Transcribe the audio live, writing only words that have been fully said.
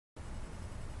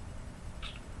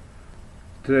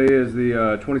Today is the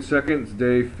 22nd, it's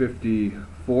day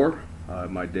 54,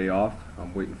 my day off.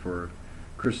 I'm waiting for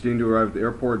Christine to arrive at the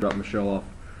airport, dropped Michelle off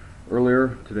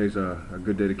earlier. Today's a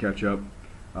good day to catch up.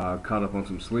 Caught up on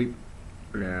some sleep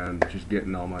and just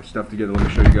getting all my stuff together. Let me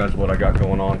show you guys what I got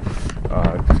going on.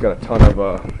 Just got a ton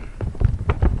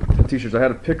of t-shirts. I had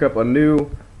to pick up a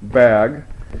new bag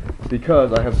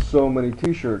because I have so many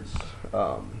t-shirts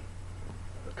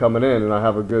coming in, and I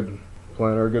have a good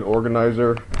planner, a good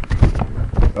organizer.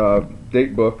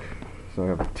 Date book. So I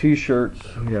have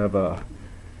t-shirts. We have a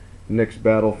Nick's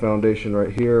Battle Foundation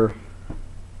right here.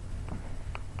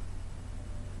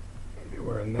 Be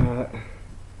wearing that.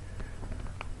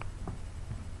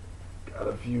 Got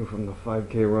a few from the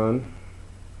 5K run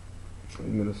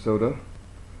in Minnesota.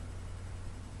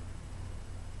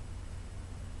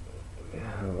 We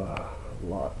have a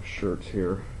lot of shirts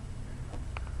here.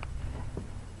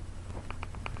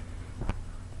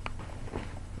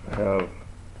 I have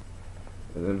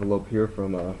an envelope here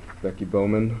from Becky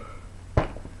Bowman.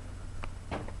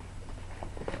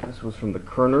 This was from the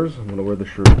Kerners. I'm going to wear the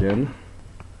shirt again.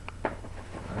 I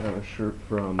have a shirt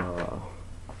from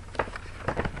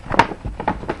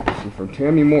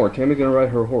Tammy Moore. Tammy's going to ride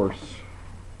her horse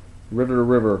river to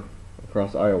river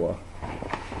across Iowa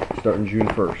starting June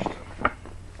 1st.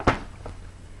 I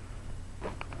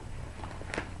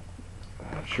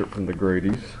have a shirt from the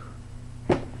Grady's.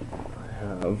 I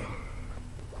have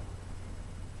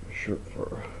a shirt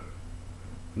for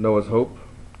Noah's Hope.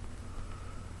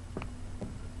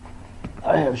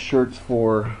 I have shirts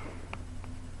for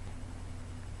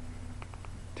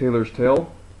Taylor's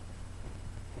Tale.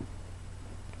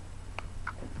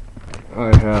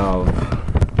 I have,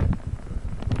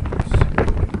 let's see, let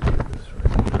me get this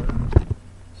right here.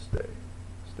 Stay.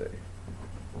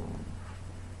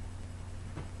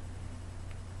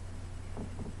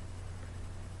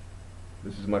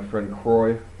 This is my friend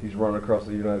Croy. He's run across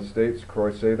the United States.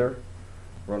 Croy Sather,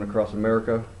 run across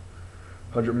America.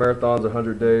 100 marathons,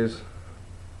 100 days.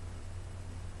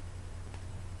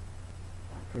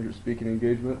 100 speaking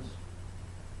engagements.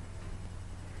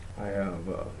 I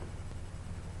have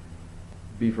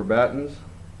B for Battens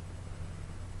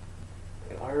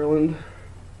in Ireland.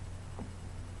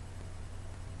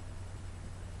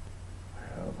 I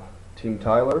have Team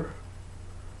Tyler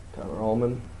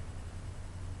Allman.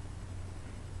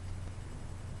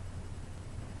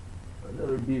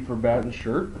 Another B for Batten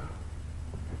shirt.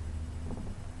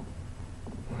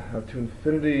 I have To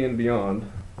Infinity and Beyond.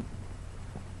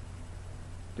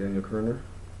 Daniel Kerner.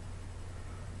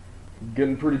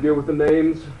 Getting pretty good with the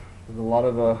names. There's a lot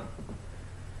of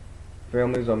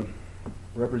families I'm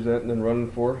representing and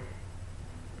running for.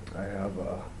 I have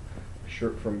a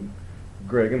shirt from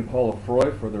Greg and Paula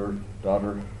Froy for their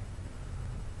daughter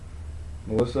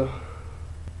Melissa.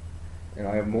 And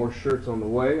I have more shirts on the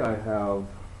way. I have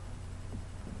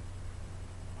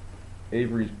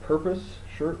Avery's Purpose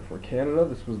shirt for Canada.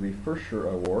 This was the first shirt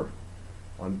I wore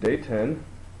on day 10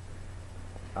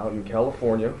 out in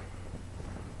California.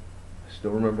 I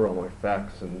still remember all my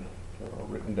facts and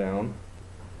written down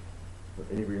for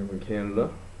Avery up in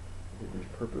Canada. Avery's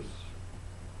Purpose.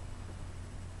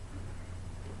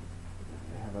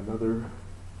 I have another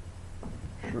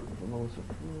shirt from Melissa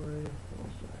Froy. What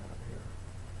else do I have here?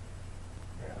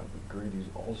 I have the Grady's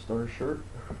All-Star shirt.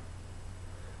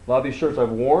 A lot of these shirts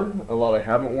I've worn, a lot I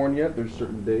haven't worn yet. There's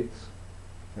certain dates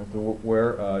I have to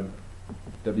wear.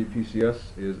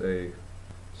 WPCS is a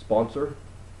sponsor,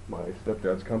 my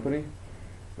stepdad's company.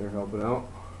 They're helping out.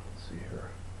 Let's see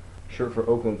here. Shirt for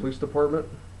Oakland Police Department.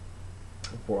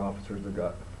 4 officers that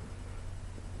got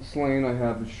slain. I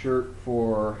have a shirt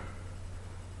for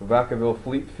Vacaville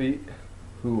Fleet Feet,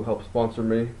 who helped sponsor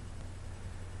me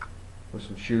with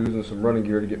some shoes and some running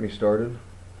gear to get me started.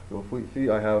 Vacaville Fleet Feet.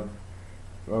 I have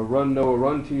a Run Noah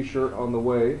Run t-shirt on the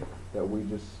way that we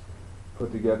just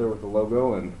put together with the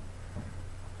logo, and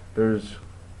there's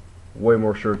way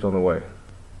more shirts on the way,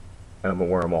 and I'm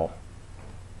gonna wear them all,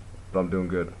 but I'm doing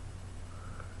good.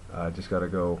 I just gotta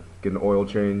go get an oil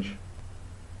change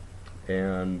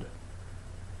and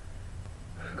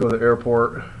go to the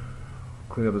airport,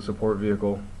 clean up the support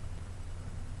vehicle,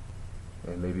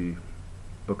 and maybe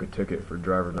book a ticket for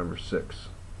driver number 6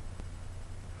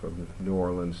 from New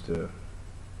Orleans to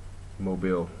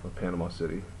Mobile or Panama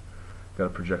City. Got to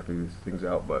project these things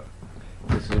out, but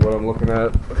this is what I'm looking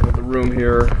at. Looking at the room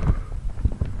here.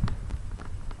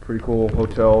 Pretty cool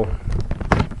hotel.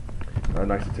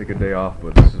 Nice to take a day off,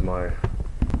 but this is my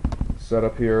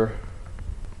setup here.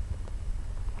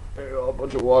 A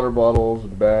bunch of water bottles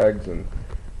and bags, and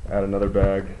add another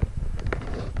bag.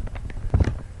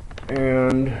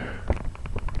 And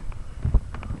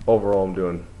overall I'm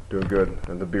doing doing good,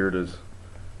 and the beard is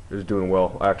doing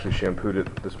well. I actually shampooed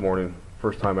it this morning,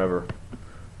 first time ever.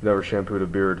 Never shampooed a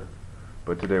beard,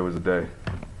 but today was the day.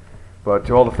 But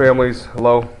to all the families,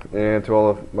 hello, and to all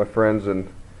of my friends and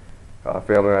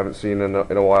family I haven't seen in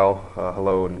a while,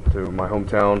 hello, and to my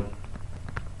hometown,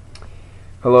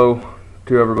 hello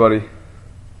to everybody,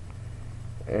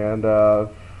 and got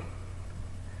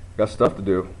stuff to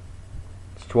do.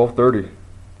 It's 12:30,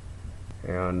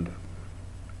 and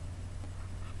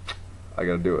I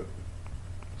gotta do it.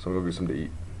 So I'm gonna go get something to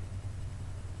eat.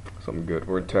 Something good.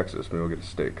 We're in Texas, maybe we'll get a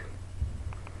steak.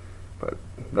 But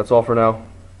that's all for now.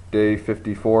 Day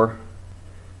 54,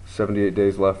 78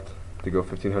 days left to go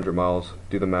 1,500 miles.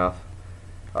 Do the math.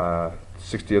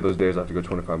 60 of those days I have to go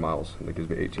 25 miles, and that gives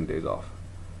me 18 days off.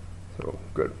 So,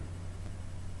 good.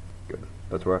 Good.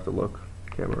 That's where I have to look.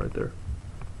 Camera right there.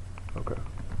 Okay.